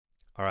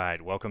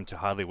Alright, welcome to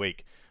Hardly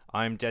Week.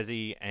 I'm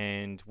Desi,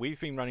 and we've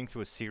been running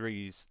through a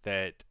series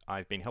that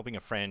I've been helping a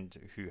friend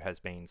who has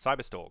been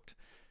cyberstalked.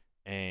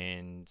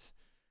 And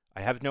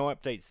I have no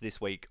updates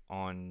this week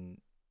on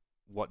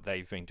what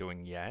they've been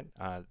doing yet.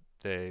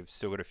 They've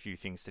still got a few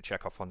things to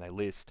check off on their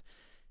list,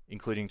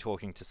 including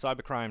talking to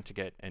cybercrime to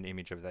get an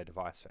image of their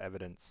device for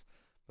evidence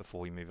before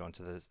we move on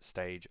to the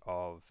stage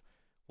of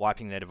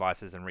wiping their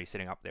devices and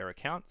resetting up their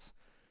accounts.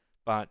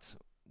 But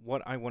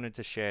what I wanted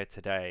to share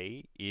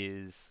today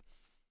is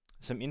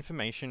some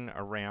information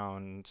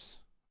around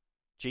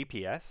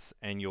GPS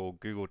and your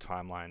Google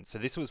timeline. So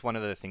this was one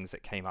of the things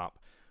that came up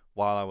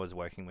while I was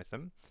working with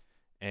them.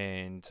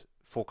 And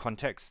for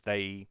context,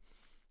 they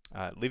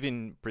live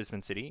in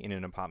Brisbane City in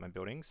an apartment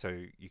building.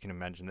 So you can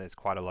imagine there's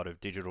quite a lot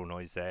of digital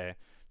noise there.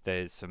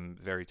 There's some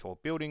very tall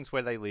buildings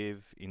where they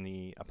live in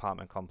the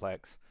apartment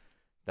complex.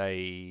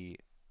 They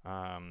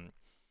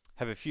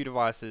have a few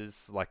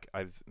devices, like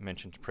I've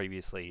mentioned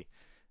previously.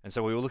 And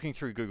so we were looking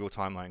through Google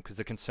Timeline because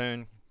the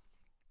concern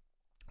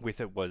with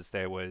it was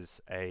there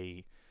was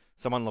a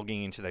someone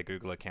logging into their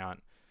Google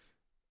account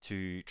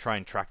to try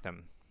and track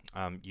them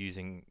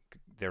using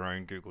their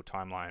own Google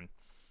timeline.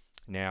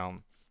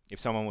 Now, if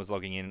someone was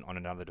logging in on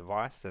another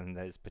device, then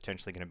there's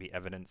potentially going to be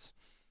evidence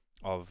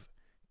of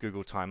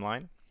Google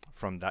timeline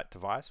from that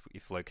device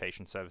if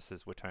location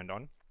services were turned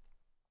on.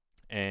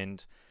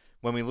 And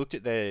when we looked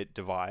at their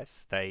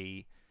device,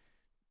 they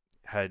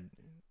had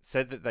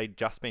said that they'd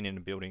just been in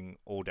a building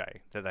all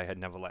day, that they had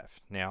never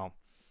left. Now,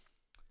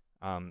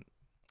 um,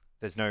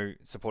 there's no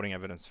supporting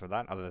evidence for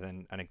that other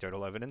than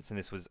anecdotal evidence, and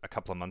this was a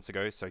couple of months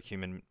ago, so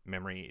human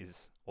memory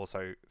is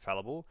also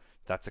fallible.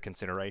 That's a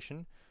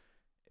consideration.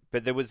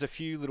 But there was a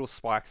few little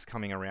spikes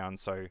coming around,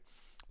 so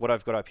what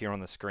I've got up here on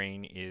the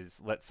screen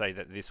is, let's say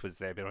that this was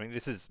their building.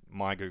 This is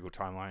my Google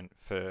timeline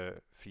for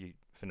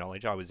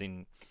knowledge. I was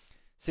in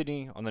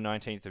Sydney on the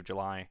 19th of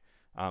July.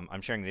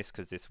 I'm sharing this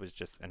because this was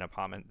just an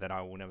apartment that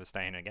I will never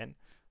stay in again,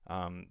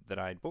 that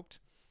I had booked.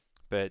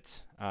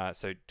 But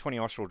so 20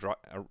 Austral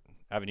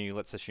Avenue,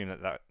 let's assume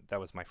that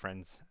was my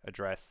friend's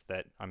address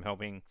that I'm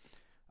helping.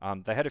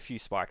 They had a few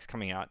spikes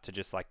coming out to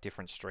just like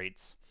different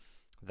streets,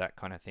 that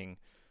kind of thing.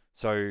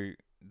 So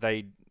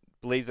they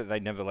believe that they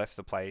never left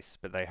the place,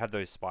 but they had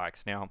those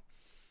spikes. Now,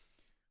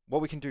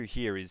 what we can do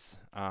here is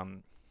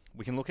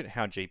we can look at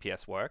how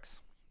GPS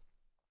works.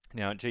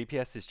 Now,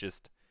 GPS is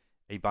just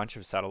a bunch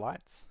of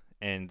satellites,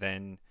 and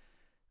then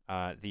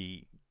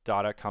the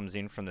data comes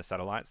in from the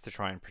satellites to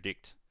try and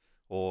predict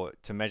or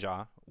to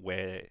measure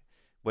where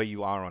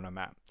you are on a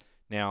map.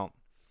 Now,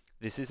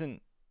 this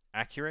isn't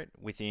accurate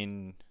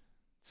within,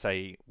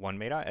 say, 1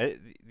 meter.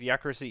 The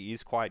accuracy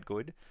is quite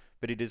good,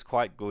 but it is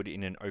quite good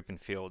in an open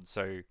field.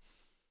 So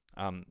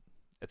um,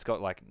 it's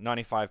got like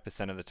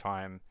 95% of the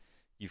time,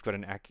 you've got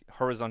an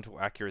horizontal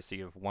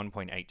accuracy of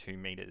 1.82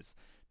 meters.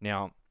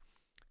 Now,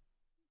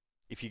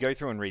 if you go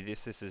through and read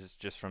this, this is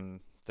just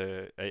from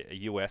a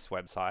US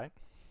website.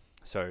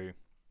 So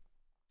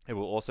it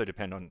will also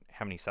depend on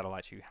how many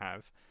satellites you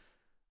have.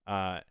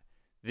 Uh,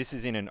 this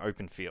is in an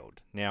open field.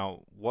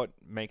 Now, what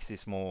makes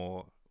this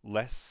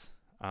less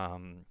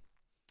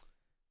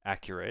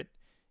accurate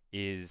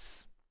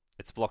is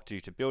it's blocked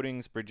due to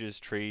buildings, bridges,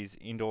 trees,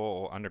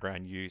 indoor or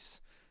underground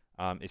use,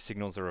 if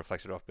signals are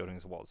reflected off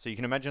buildings or walls. So you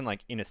can imagine,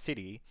 like in a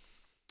city,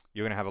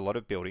 you're going to have a lot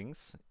of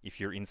buildings. If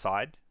you're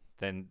inside,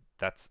 then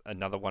that's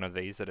another one of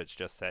these that it's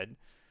just said.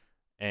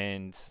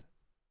 And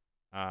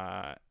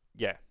uh,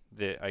 yeah,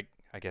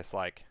 I guess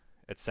like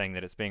it's saying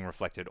that it's being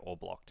reflected or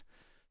blocked.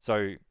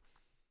 So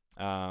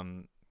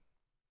um,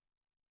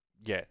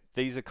 yeah,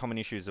 these are common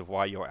issues of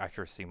why your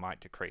accuracy might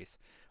decrease.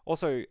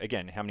 Also,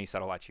 again, how many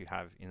satellites you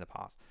have in the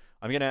path.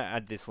 I'm going to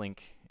add this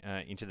link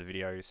into the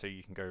video so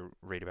you can go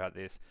read about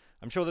this.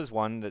 I'm sure there's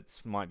one that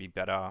might be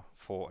better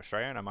for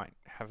Australia, and I might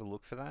have a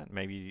look for that.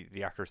 Maybe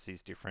the accuracy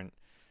is different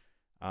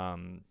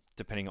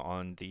depending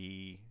on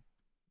the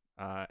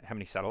how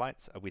many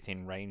satellites are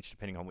within range,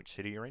 depending on which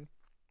city you're in.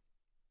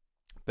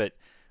 But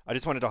I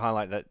just wanted to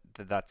highlight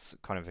that's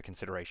kind of a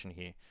consideration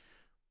here.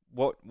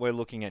 What we're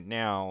looking at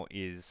now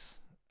is,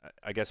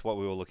 I guess, what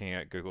we were looking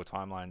at Google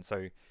Timeline.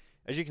 So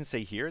as you can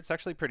see here, it's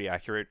actually pretty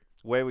accurate.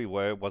 Where we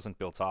were wasn't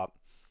built up.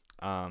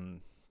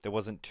 There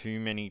wasn't too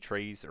many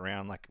trees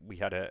around. Like we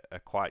had a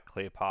quite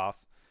clear path.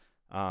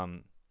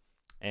 Um,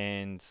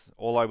 and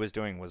all I was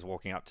doing was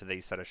walking up to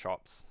these set of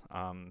shops.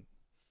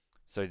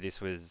 So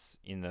this was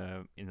in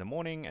the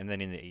morning and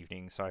then in the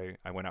evening. So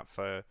I went up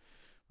for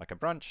like a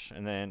brunch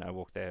and then I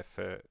walked there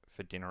for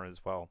dinner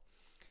as well.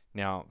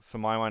 Now, for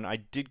my one, I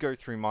did go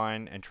through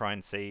mine and try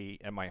and see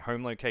at my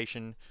home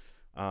location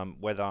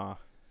whether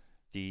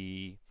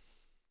the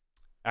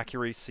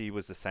accuracy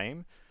was the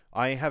same.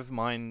 I have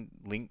mine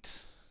linked,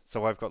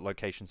 so I've got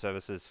location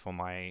services for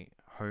my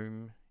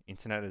home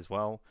internet as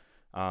well.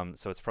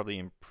 So it's probably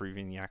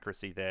improving the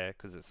accuracy there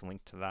because it's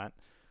linked to that.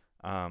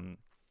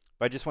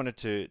 But I just wanted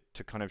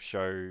to kind of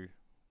show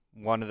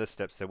one of the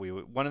steps that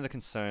one of the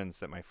concerns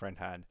that my friend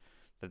had,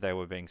 that they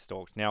were being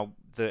stalked. Now,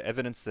 the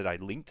evidence that I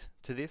linked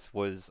to this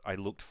was I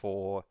looked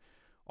for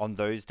on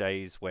those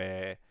days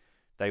where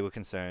they were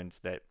concerned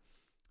that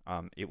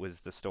it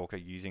was the stalker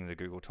using the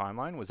Google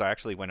timeline. Was I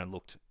actually went and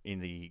looked in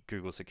the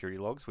Google security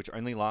logs, which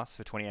only lasts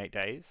for 28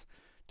 days,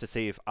 to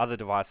see if other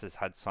devices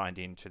had signed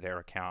in to their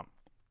account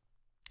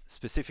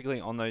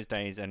specifically on those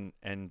days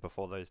and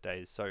before those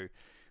days. So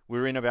we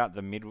were in about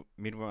the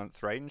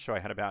mid-month range. So I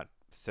had about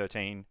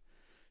 13,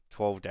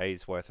 12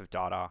 days worth of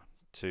data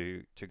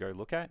to go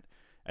look at,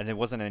 and there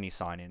wasn't any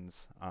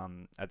sign-ins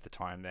at the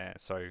time there.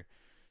 So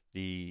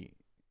the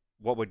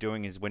what we're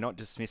doing is we're not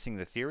dismissing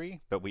the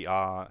theory, but we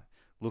are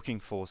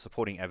looking for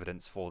supporting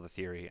evidence for the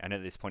theory. And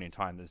at this point in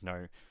time, there's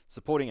no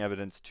supporting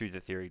evidence to the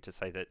theory to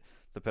say that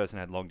the person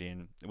had logged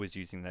in, was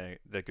using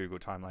the Google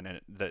timeline,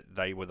 and that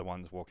they were the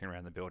ones walking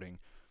around the building.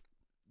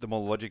 The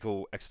more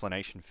logical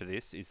explanation for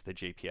this is the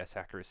GPS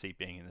accuracy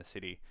being in the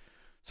city.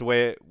 So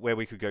where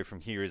we could go from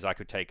here is I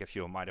could take a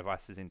few of my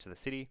devices into the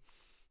city.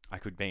 I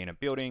could be in a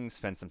building,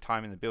 spend some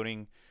time in the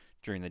building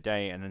during the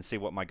day, and then see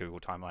what my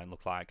Google timeline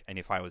looked like, and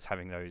if I was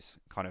having those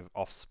kind of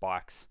off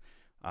spikes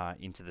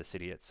into the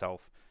city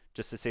itself,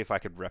 just to see if I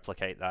could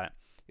replicate that.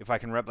 If I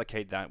can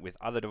replicate that with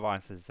other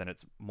devices, then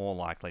it's more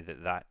likely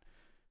that that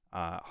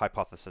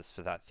hypothesis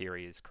for that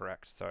theory is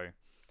correct. So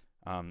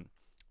um,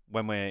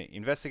 when we're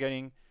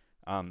investigating,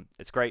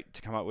 it's great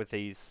to come up with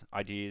these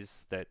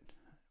ideas that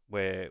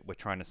we're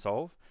trying to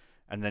solve,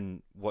 and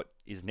then what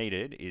is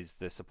needed is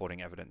the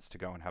supporting evidence to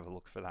go and have a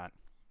look for that.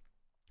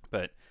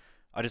 But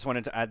I just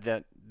wanted to add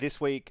that this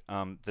week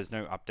there's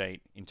no update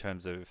in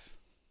terms of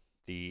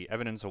the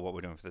evidence or what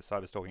we're doing for the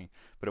cyber stalking,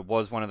 but it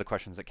was one of the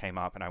questions that came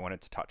up, and I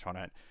wanted to touch on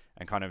it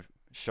and kind of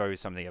show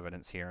some of the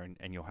evidence here,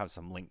 and you'll have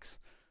some links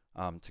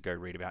to go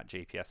read about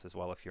GPS as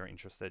well if you're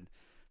interested.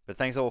 But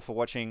thanks all for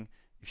watching.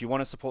 If you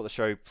want to support the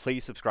show,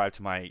 please subscribe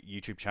to my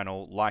YouTube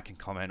channel, like and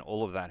comment.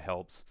 All of that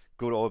helps,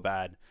 good or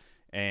bad.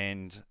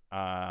 And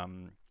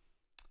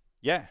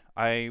yeah,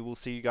 I will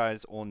see you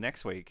guys all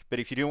next week. But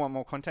if you do want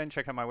more content,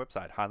 check out my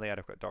website,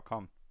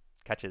 hardlyadequate.com.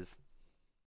 Catches.